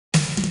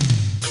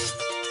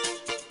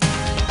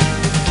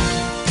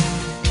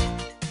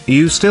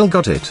You still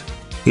got it.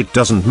 It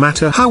doesn't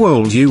matter how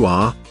old you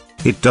are.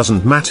 It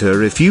doesn't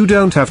matter if you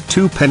don't have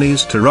 2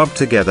 pennies to rub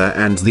together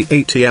and the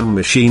ATM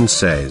machine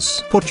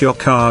says put your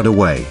card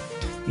away.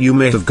 You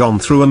may have gone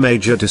through a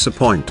major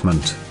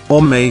disappointment,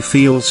 or may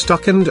feel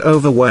stuck and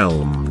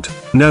overwhelmed.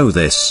 Know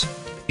this.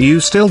 You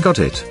still got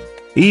it.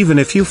 Even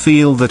if you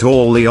feel that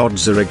all the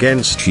odds are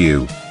against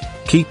you.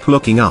 Keep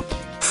looking up.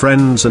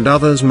 Friends and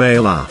others may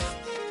laugh.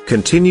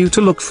 Continue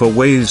to look for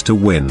ways to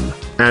win,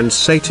 and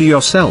say to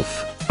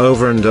yourself,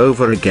 over and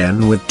over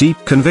again with deep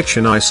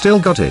conviction, I still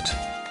got it.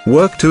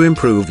 Work to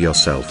improve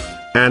yourself,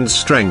 and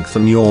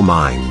strengthen your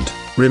mind.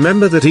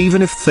 Remember that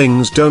even if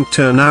things don't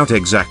turn out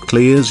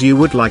exactly as you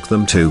would like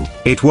them to,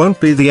 it won't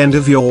be the end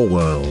of your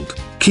world.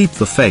 Keep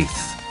the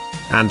faith.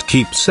 And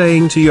keep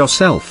saying to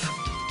yourself,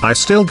 I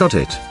still got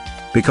it.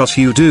 Because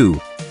you do.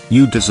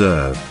 You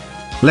deserve.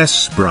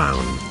 Les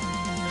Brown.